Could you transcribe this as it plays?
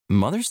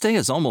Mother's Day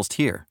is almost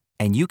here,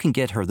 and you can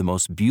get her the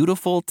most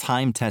beautiful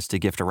time-tested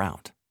gift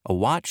around. A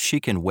watch she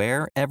can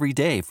wear every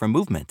day from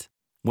Movement.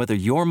 Whether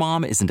your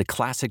mom is into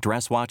classic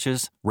dress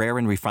watches, rare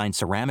and refined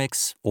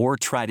ceramics, or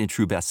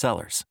tried-and-true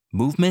bestsellers,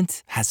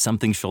 Movement has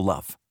something she'll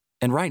love.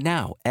 And right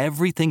now,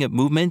 everything at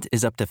Movement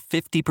is up to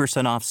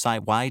 50% off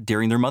site-wide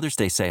during their Mother's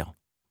Day sale.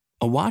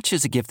 A watch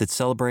is a gift that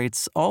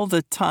celebrates all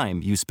the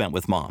time you spent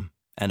with mom.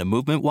 And a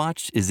Movement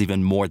watch is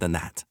even more than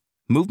that.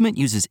 Movement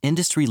uses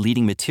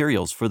industry-leading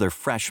materials for their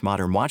fresh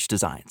modern watch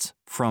designs,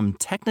 from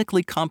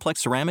technically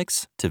complex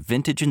ceramics to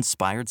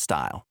vintage-inspired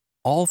style,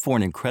 all for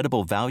an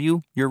incredible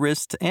value your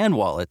wrist and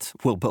wallet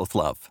will both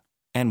love.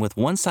 And with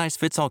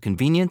one-size-fits-all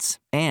convenience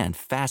and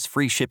fast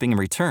free shipping and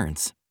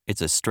returns,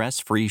 it's a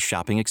stress-free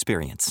shopping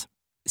experience.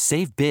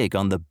 Save big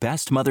on the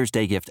best Mother's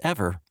Day gift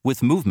ever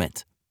with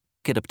Movement.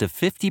 Get up to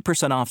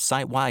 50% off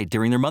site-wide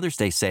during their Mother's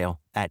Day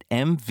sale at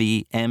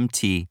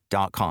mvmt.com.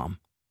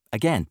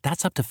 Again,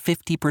 that's up to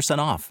 50%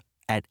 off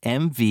at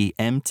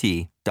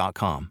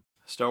mvmt.com.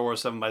 Star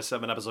Wars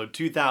 7x7 episode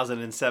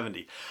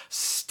 2070.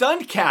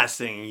 Stunt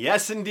casting,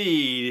 yes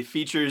indeed. It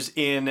features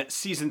in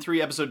season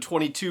 3 episode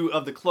 22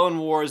 of the Clone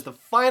Wars, the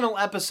final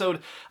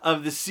episode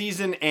of the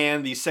season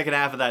and the second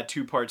half of that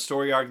two-part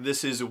story arc.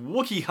 This is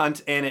Wookiee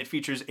Hunt, and it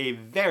features a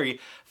very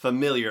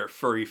familiar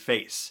furry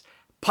face.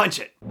 Punch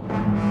it!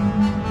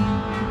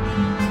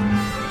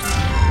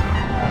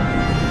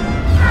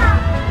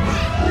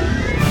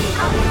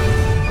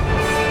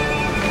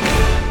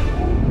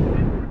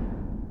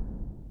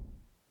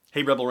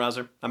 Hey Rebel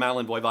Rouser, I'm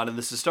Alan Voivod, and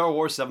this is Star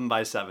Wars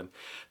 7x7.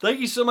 Thank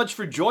you so much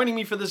for joining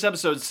me for this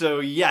episode. So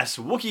yes,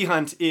 Wookiee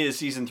Hunt is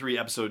Season 3,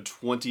 Episode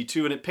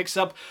 22, and it picks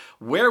up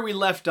where we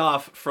left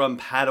off from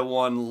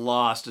Padawan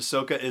Lost.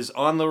 Ahsoka is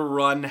on the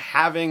run,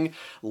 having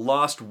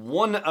lost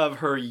one of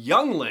her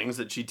younglings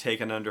that she'd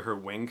taken under her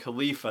wing,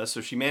 Khalifa,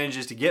 so she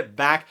manages to get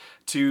back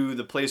to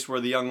the place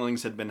where the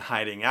younglings had been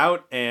hiding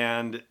out,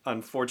 and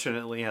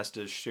unfortunately has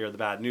to share the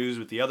bad news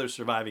with the other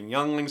surviving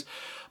younglings.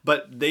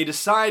 But they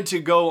decide to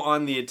go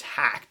on the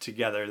attack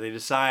together. They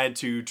decide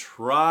to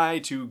try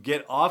to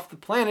get off the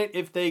planet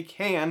if they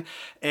can.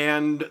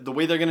 And the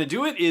way they're going to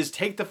do it is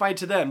take the fight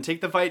to them.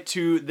 Take the fight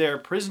to their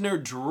prisoner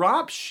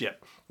dropship,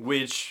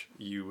 which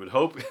you would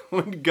hope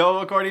would go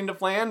according to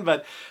plan,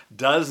 but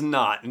does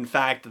not. In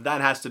fact,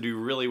 that has to do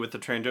really with the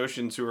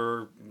Trandoshans, who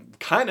are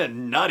kind of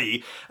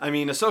nutty. I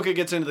mean, Ahsoka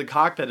gets into the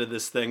cockpit of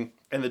this thing,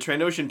 and the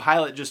Trandoshan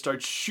pilot just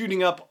starts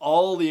shooting up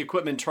all the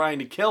equipment trying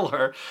to kill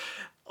her.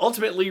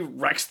 Ultimately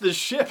wrecks the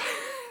ship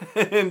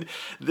and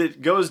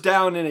that goes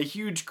down in a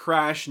huge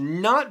crash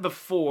not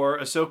before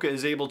Ahsoka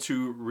is able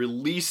to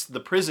release the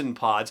prison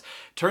pods.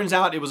 Turns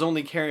out it was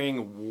only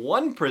carrying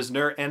one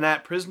prisoner, and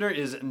that prisoner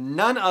is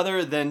none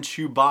other than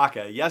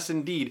Chewbacca. Yes,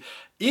 indeed.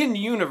 In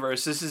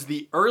universe, this is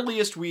the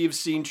earliest we've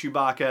seen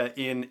Chewbacca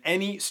in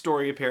any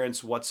story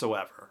appearance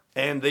whatsoever.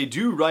 And they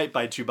do right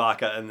by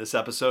Chewbacca in this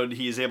episode.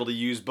 He is able to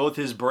use both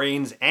his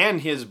brains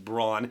and his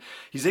brawn.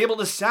 He's able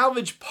to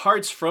salvage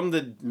parts from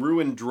the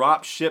ruined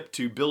drop ship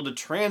to build a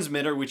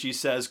transmitter, which he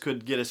says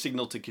could get a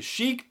signal to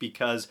Kashyyyk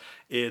because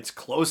it's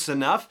close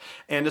enough.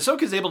 And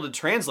Ahsoka is able to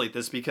translate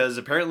this because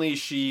apparently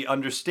she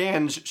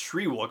understands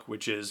Shriwook,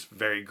 which is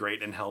very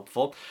great and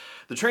helpful.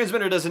 The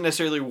transmitter doesn't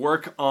necessarily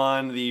work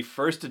on the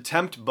first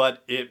attempt,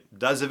 but it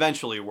does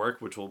eventually work,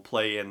 which we'll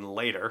play in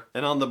later.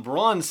 And on the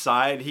brawn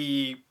side,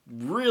 he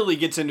really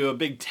gets into a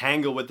big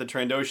tangle with the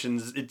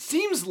Trandoshans. It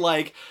seems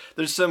like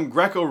there's some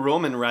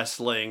Greco-Roman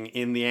wrestling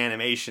in the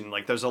animation.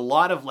 Like there's a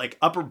lot of like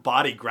upper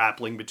body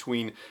grappling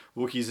between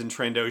Wookiees and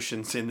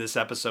Trandoshans in this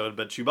episode,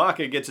 but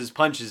Chewbacca gets his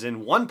punches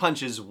in. One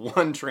punches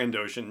one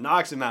Trandoshan,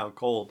 knocks him out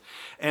cold.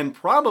 And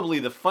probably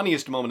the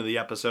funniest moment of the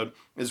episode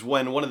is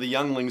when one of the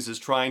younglings is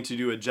trying to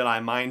do a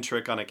Jedi mind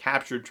trick on a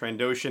captured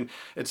Trandoshan.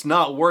 It's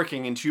not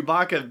working, and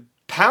Chewbacca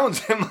pounds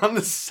him on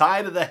the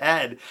side of the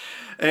head,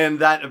 and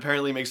that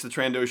apparently makes the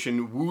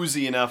Trandoshan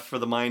woozy enough for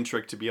the mind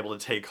trick to be able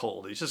to take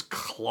hold. He just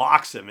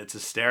clocks him. It's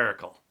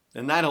hysterical.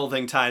 And that whole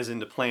thing ties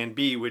into Plan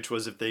B, which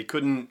was if they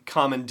couldn't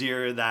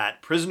commandeer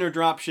that prisoner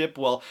dropship,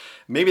 well,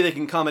 maybe they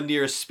can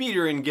commandeer a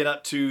speeder and get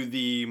up to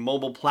the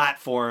mobile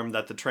platform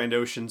that the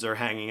Trandoshans are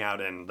hanging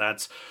out in.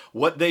 That's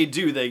what they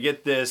do. They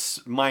get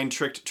this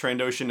mind-tricked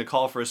Trandoshan to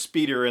call for a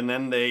speeder, and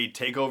then they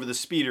take over the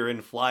speeder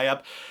and fly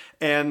up.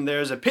 And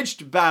there's a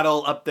pitched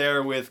battle up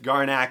there with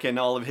Garnak and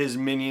all of his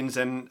minions,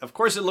 and of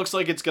course it looks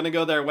like it's going to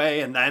go their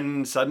way, and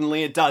then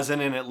suddenly it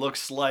doesn't, and it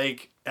looks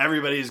like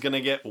everybody's going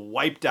to get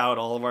wiped out.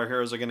 All of our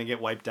heroes are going to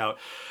get wiped out.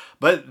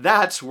 But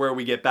that's where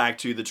we get back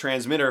to the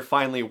transmitter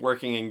finally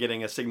working and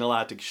getting a signal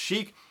out to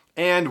Kashyyyk.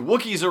 And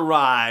Wookiees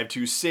arrive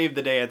to save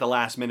the day at the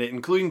last minute,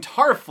 including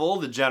Tarful,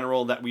 the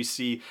general that we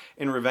see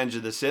in Revenge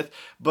of the Sith.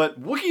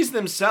 But Wookiees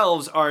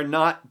themselves are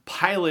not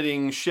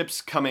piloting ships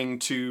coming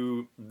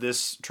to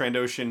this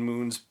Trandoshan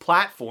moon's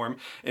platform.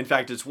 In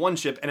fact, it's one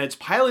ship, and it's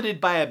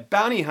piloted by a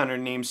bounty hunter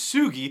named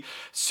Sugi.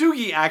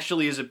 Sugi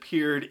actually has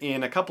appeared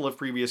in a couple of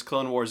previous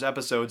Clone Wars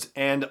episodes,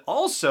 and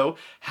also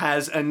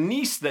has a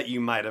niece that you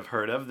might have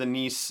heard of. The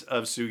niece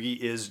of Sugi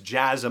is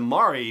Jaz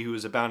Amari, who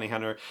is a bounty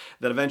hunter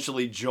that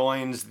eventually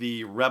joins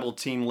the rebel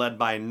team led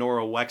by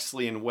Nora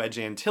Wexley and Wedge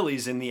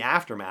Antilles in the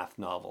Aftermath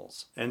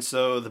novels. And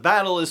so the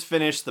battle is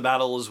finished, the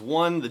battle is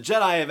won, the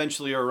Jedi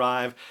eventually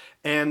arrive,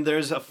 and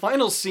there's a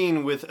final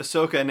scene with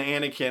Ahsoka and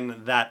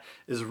Anakin that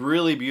is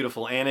really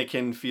beautiful.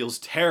 Anakin feels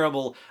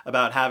terrible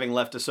about having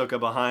left Ahsoka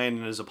behind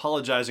and is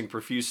apologizing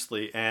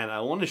profusely, and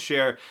I want to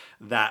share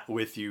that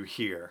with you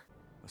here.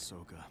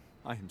 Ahsoka,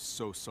 I am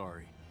so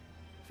sorry.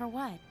 For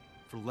what?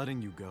 For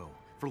letting you go.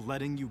 For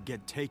letting you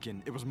get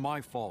taken. It was my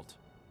fault.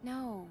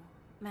 No,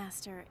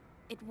 Master.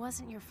 It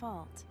wasn't your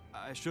fault.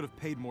 I should have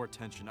paid more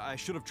attention. I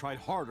should have tried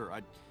harder.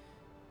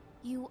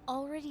 You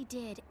already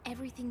did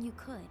everything you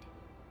could.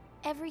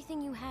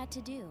 Everything you had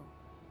to do.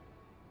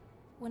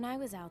 When I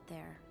was out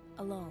there,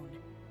 alone,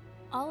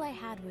 all I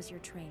had was your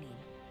training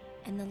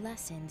and the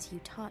lessons you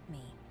taught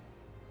me.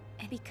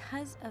 And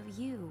because of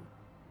you,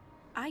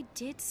 I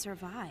did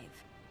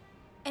survive.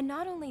 And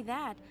not only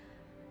that,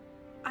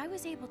 I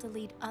was able to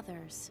lead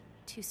others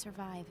to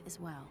survive as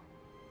well.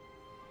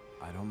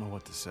 I don't know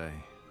what to say.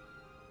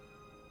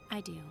 I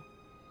do.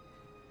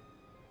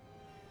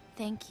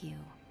 Thank you,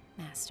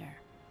 Master.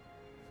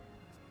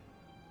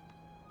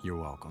 You're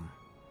welcome,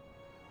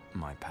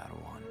 my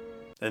Padawan.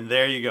 And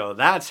there you go.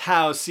 That's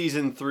how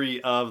Season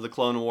 3 of The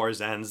Clone Wars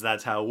ends.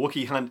 That's how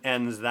Wookiee Hunt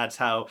ends. That's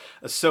how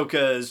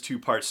Ahsoka's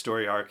two-part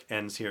story arc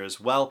ends here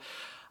as well.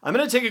 I'm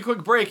going to take a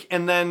quick break,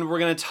 and then we're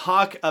going to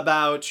talk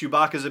about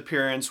Chewbacca's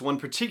appearance, one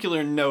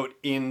particular note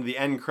in the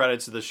end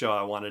credits of the show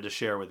I wanted to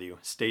share with you.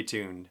 Stay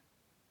tuned.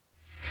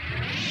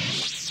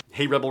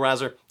 Hey Rebel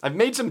Rouser, I've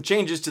made some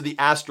changes to the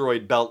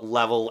asteroid belt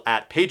level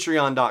at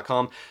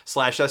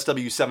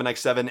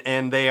patreon.com/SW7X7,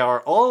 and they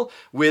are all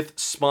with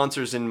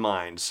sponsors in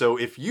mind. So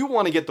if you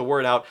want to get the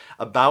word out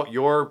about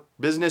your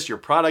business, your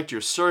product,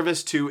 your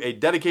service to a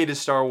dedicated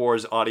Star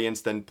Wars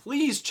audience, then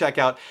please check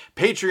out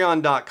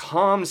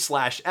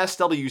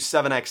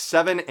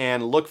patreon.com/SW7X7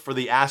 and look for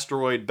the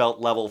asteroid belt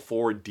level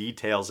for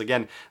details.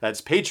 Again, that's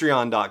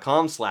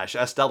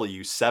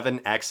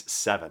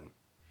patreon.com/SW7X7.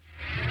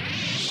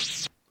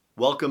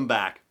 Welcome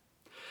back.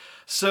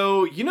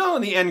 So, you know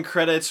in the end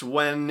credits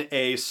when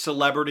a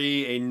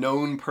celebrity, a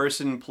known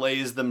person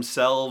plays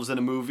themselves in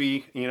a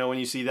movie, you know, when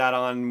you see that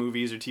on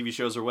movies or TV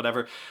shows or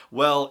whatever?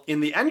 Well,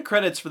 in the end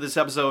credits for this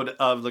episode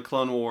of The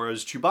Clone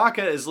Wars,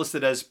 Chewbacca is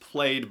listed as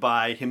played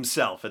by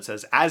himself. It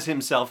says, as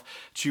himself,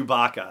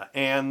 Chewbacca.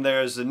 And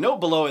there's a note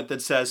below it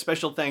that says,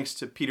 special thanks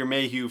to Peter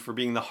Mayhew for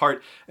being the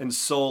heart and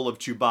soul of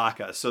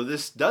Chewbacca. So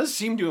this does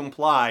seem to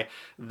imply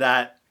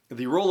that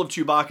the role of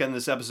Chewbacca in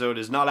this episode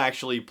is not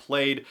actually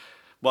played,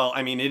 well,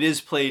 I mean, it is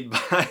played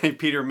by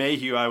Peter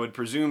Mayhew, I would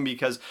presume,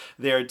 because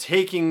they're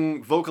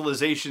taking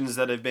vocalizations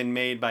that have been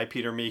made by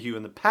Peter Mayhew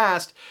in the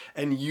past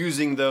and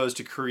using those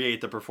to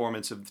create the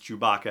performance of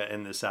Chewbacca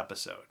in this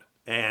episode.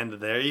 And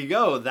there you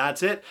go.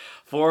 That's it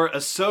for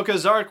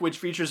Ahsoka's arc, which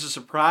features a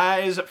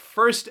surprise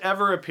first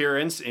ever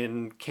appearance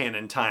in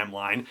canon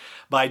timeline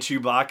by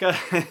Chewbacca.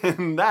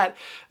 And that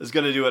is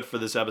going to do it for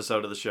this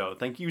episode of the show.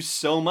 Thank you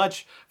so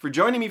much for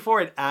joining me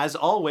for it, as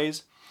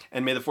always.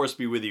 And may the Force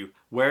be with you,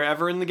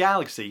 wherever in the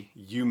galaxy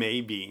you may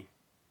be.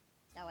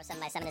 Star Wars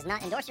 7x7 is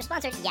not endorsed or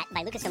sponsored yet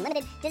by Lucasfilm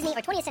Limited, Disney,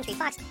 or 20th Century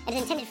Fox, and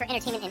is intended for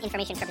entertainment and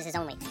information purposes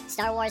only.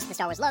 Star Wars, the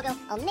Star Wars logo,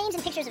 all names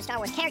and pictures of Star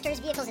Wars characters,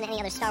 vehicles, and any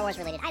other Star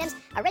Wars-related items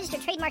are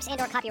registered trademarks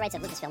and/or copyrights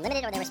of Lucasfilm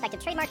Limited or their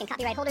respective trademark and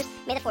copyright holders.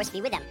 May the Force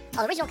be with them.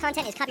 All original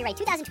content is copyright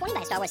 2020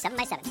 by Star Wars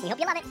 7x7. We hope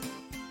you love it.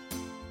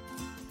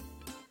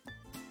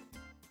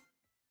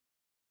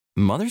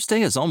 Mother's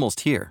Day is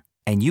almost here,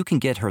 and you can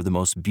get her the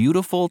most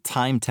beautiful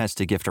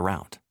time-tested gift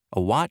around.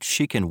 A watch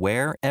she can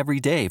wear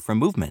every day from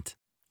Movement.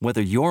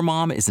 Whether your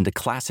mom is into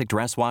classic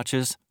dress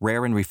watches,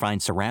 rare and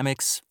refined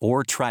ceramics,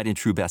 or tried and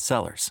true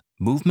bestsellers,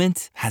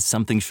 Movement has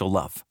something she'll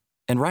love.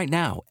 And right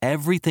now,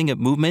 everything at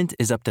Movement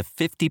is up to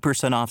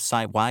 50% off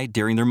site-wide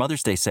during their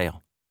Mother's Day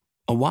sale.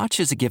 A watch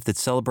is a gift that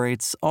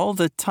celebrates all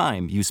the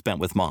time you spent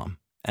with mom.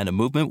 And a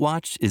Movement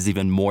watch is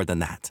even more than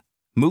that.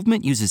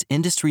 Movement uses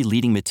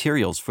industry-leading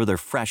materials for their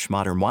fresh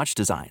modern watch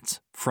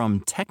designs, from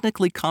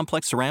technically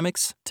complex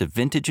ceramics to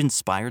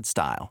vintage-inspired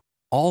style.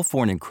 All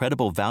for an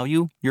incredible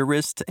value your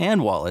wrist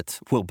and wallet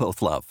will both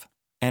love.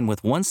 And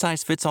with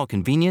one-size-fits-all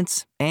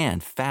convenience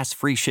and fast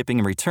free shipping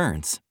and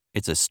returns,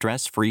 it's a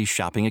stress-free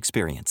shopping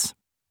experience.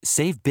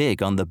 Save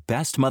big on the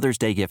best Mother's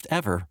Day gift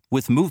ever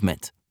with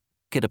Movement.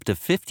 Get up to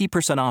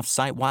 50% off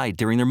site-wide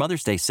during their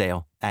Mother's Day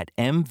sale at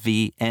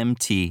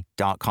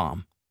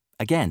MVMT.com.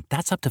 Again,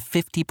 that's up to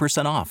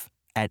 50% off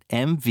at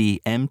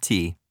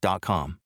MVMT.com.